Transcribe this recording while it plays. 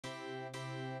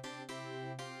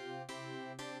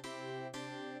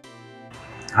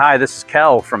Hi, this is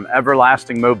Kel from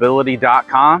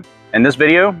everlastingmobility.com. In this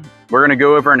video, we're going to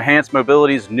go over Enhanced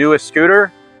Mobility's newest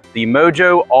scooter, the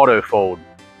Mojo Auto Fold.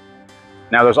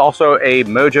 Now there's also a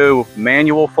Mojo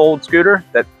manual fold scooter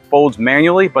that folds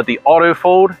manually, but the Auto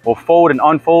Fold will fold and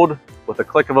unfold with a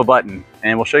click of a button.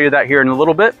 And we'll show you that here in a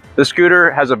little bit. This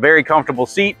scooter has a very comfortable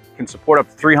seat, can support up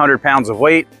to 300 pounds of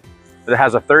weight. It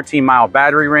has a 13-mile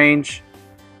battery range.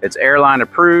 It's airline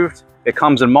approved. It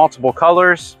comes in multiple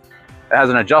colors. It has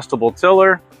an adjustable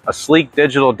tiller, a sleek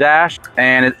digital dash,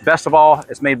 and best of all,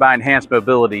 it's made by Enhanced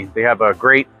Mobility. They have a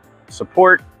great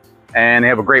support and they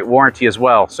have a great warranty as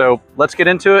well. So let's get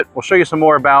into it. We'll show you some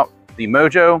more about the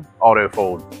Mojo Auto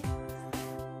Fold.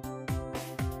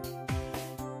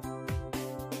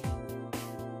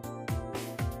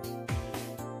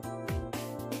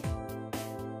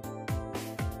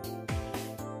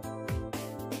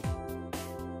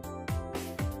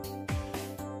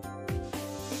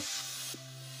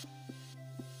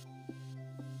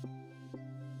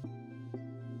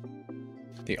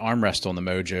 The armrests on the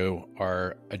Mojo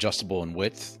are adjustable in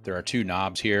width. There are two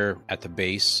knobs here at the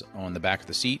base on the back of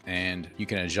the seat, and you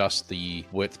can adjust the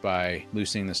width by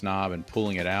loosening this knob and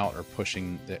pulling it out or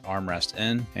pushing the armrest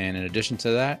in. And in addition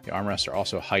to that, the armrests are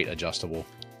also height adjustable.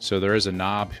 So there is a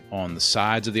knob on the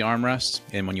sides of the armrest,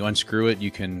 and when you unscrew it,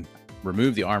 you can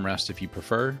remove the armrest if you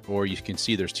prefer, or you can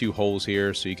see there's two holes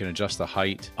here, so you can adjust the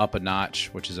height up a notch,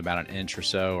 which is about 1 inch or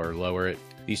so, or lower it.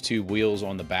 These two wheels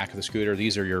on the back of the scooter,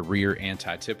 these are your rear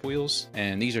anti-tip wheels,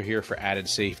 and these are here for added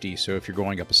safety. So if you're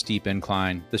going up a steep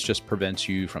incline, this just prevents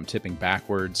you from tipping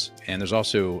backwards. And there's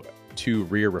also two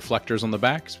rear reflectors on the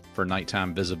back for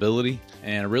nighttime visibility.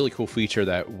 And a really cool feature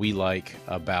that we like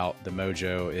about the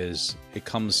Mojo is it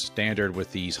comes standard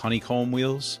with these honeycomb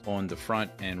wheels on the front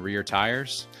and rear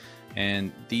tires.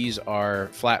 And these are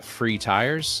flat free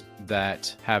tires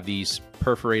that have these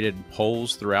perforated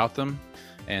holes throughout them,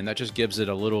 and that just gives it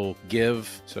a little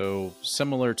give. So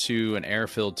similar to an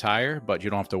air-filled tire, but you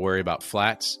don't have to worry about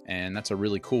flats. And that's a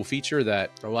really cool feature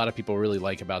that a lot of people really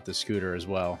like about this scooter as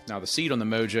well. Now the seat on the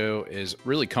Mojo is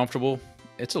really comfortable.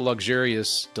 It's a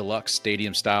luxurious deluxe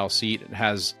stadium style seat. It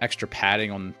has extra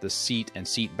padding on the seat and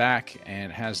seat back,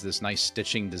 and it has this nice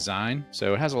stitching design.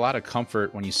 So it has a lot of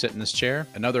comfort when you sit in this chair.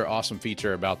 Another awesome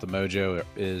feature about the Mojo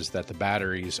is that the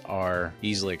batteries are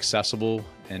easily accessible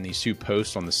in these two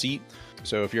posts on the seat.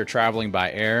 So if you're traveling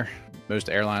by air, most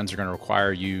airlines are going to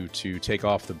require you to take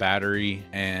off the battery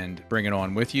and bring it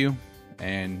on with you.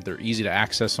 And they're easy to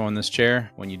access on this chair.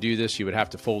 When you do this, you would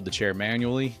have to fold the chair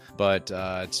manually, but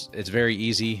it's very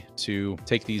easy to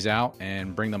take these out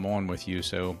and bring them on with you.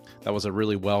 So that was a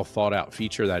really well thought out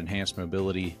feature that Enhanced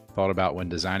Mobility thought about when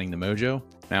designing the Mojo.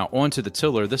 Now onto the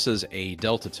tiller. This is a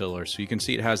Delta tiller. So you can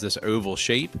see it has this oval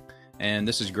shape. And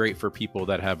this is great for people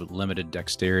that have limited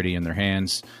dexterity in their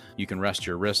hands. You can rest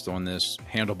your wrist on this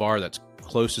handlebar that's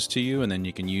closest to you, and then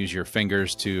you can use your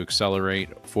fingers to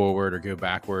accelerate forward or go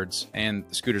backwards. And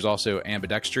the scooter's also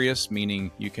ambidextrous, meaning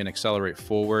you can accelerate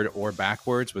forward or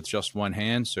backwards with just one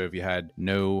hand. So if you had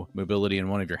no mobility in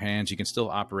one of your hands, you can still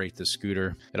operate this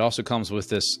scooter. It also comes with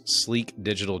this sleek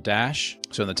digital dash.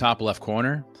 So in the top left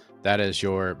corner, that is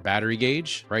your battery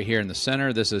gauge. Right here in the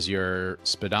center, this is your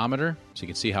speedometer, so you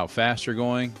can see how fast you're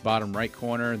going. Bottom right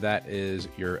corner, that is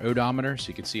your odometer, so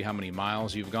you can see how many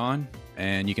miles you've gone.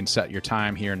 And you can set your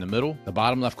time here in the middle. The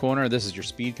bottom left corner, this is your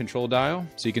speed control dial.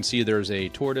 So you can see there's a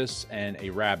tortoise and a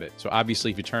rabbit. So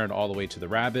obviously if you turn it all the way to the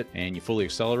rabbit and you fully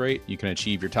accelerate, you can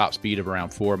achieve your top speed of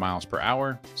around 4 miles per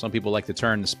hour. Some people like to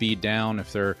turn the speed down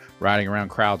if they're riding around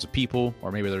crowds of people,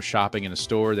 or maybe they're shopping in a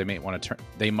store. They might want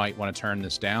to turn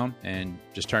this down and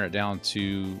just turn it down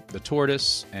to the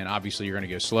tortoise. And obviously you're going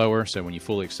to go slower. So when you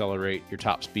fully accelerate, your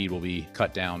top speed will be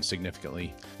cut down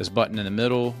significantly. This button in the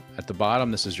middle at the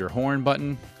bottom, this is your horn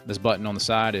button. This button on the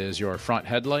side is your front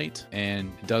headlight,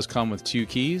 and it does come with 2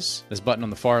 keys. This button on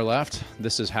the far left,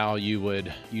 this is how you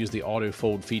would use the auto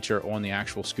fold feature on the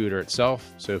actual scooter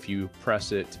itself. So if you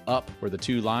press it up where the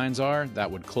 2 lines are, that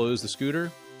would close the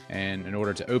scooter. And in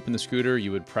order to open the scooter,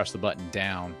 you would press the button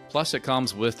down. Plus it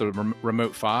comes with the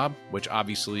remote fob, which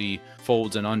obviously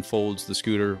folds and unfolds the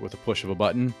scooter with a push of a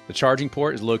button. The charging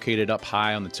port is located up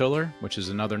high on the tiller, which is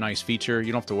another nice feature.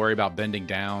 You don't have to worry about bending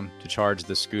down to charge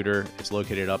the scooter. It's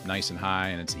located up nice and high,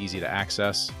 and it's easy to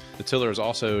access. The tiller is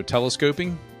also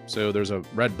telescoping. So there's a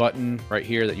red button right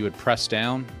here that you would press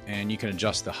down, and you can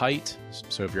adjust the height.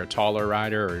 So if you're a taller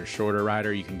rider or a shorter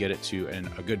rider, you can get it to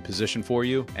a good position for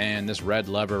you. And this red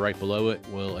lever right below it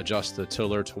will adjust the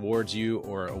tiller towards you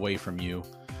or away from you.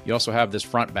 You also have this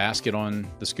front basket on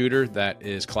the scooter that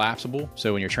is collapsible.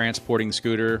 So when you're transporting the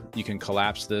scooter, you can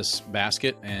collapse this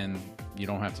basket and you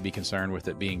don't have to be concerned with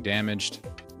it being damaged.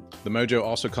 The Mojo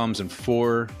also comes in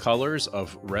 4 colors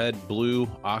of red, blue,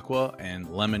 aqua, and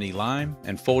lemony lime.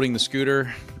 And folding the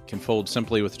scooter can fold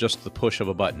simply with just the push of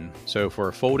a button. So for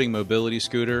a folding mobility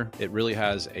scooter, it really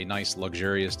has a nice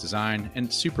luxurious design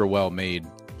and super well made.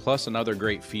 Plus, another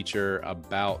great feature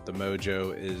about the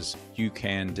Mojo is you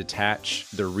can detach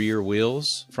the rear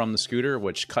wheels from the scooter,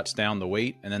 which cuts down the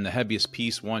weight. And then the heaviest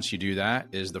piece once you do that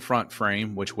is the front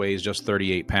frame, which weighs just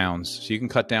 38 pounds. So you can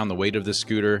cut down the weight of the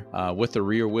scooter with the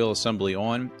rear wheel assembly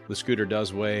on. The scooter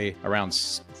does weigh around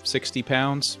 60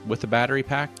 pounds with the battery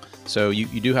pack. So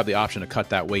you do have the option to cut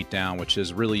that weight down, which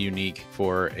is really unique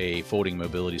for a folding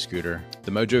mobility scooter.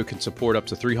 The Mojo can support up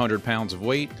to 300 pounds of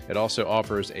weight. It also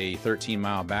offers a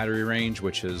 13-mile battery range,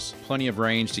 which is plenty of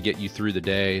range to get you through the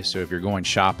day. So if you're going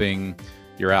shopping,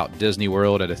 you're out Disney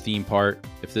World at a theme park,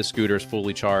 if this scooter is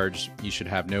fully charged, you should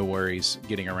have no worries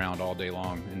getting around all day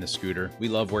long in this scooter. We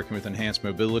love working with Enhanced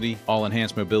Mobility. All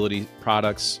Enhanced Mobility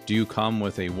products do come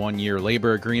with a 1-year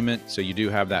labor agreement, so you do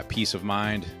have that peace of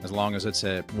mind. As long as it's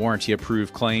a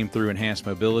warranty-approved claim through Enhanced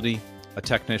Mobility, a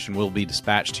technician will be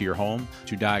dispatched to your home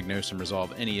to diagnose and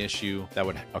resolve any issue that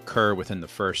would occur within the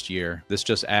first year. This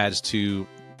just adds to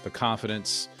the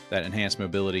confidence that Enhanced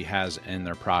Mobility has in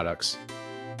their products.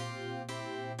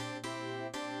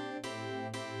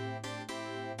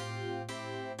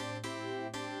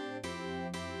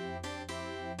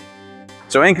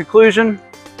 So in conclusion,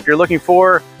 if you're looking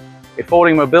for a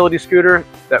folding mobility scooter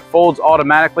that folds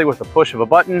automatically with the push of a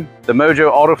button, the Mojo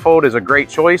AutoFold is a great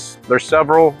choice. There's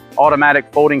several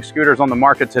automatic folding scooters on the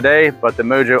market today, but the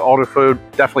Mojo AutoFold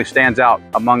definitely stands out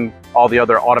among all the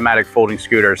other automatic folding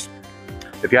scooters.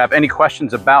 If you have any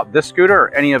questions about this scooter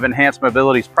or any of Enhanced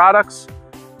Mobility's products,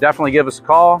 definitely give us a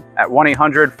call at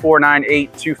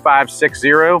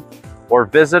 1-800-498-2560 or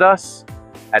visit us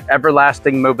at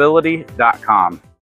everlastingmobility.com.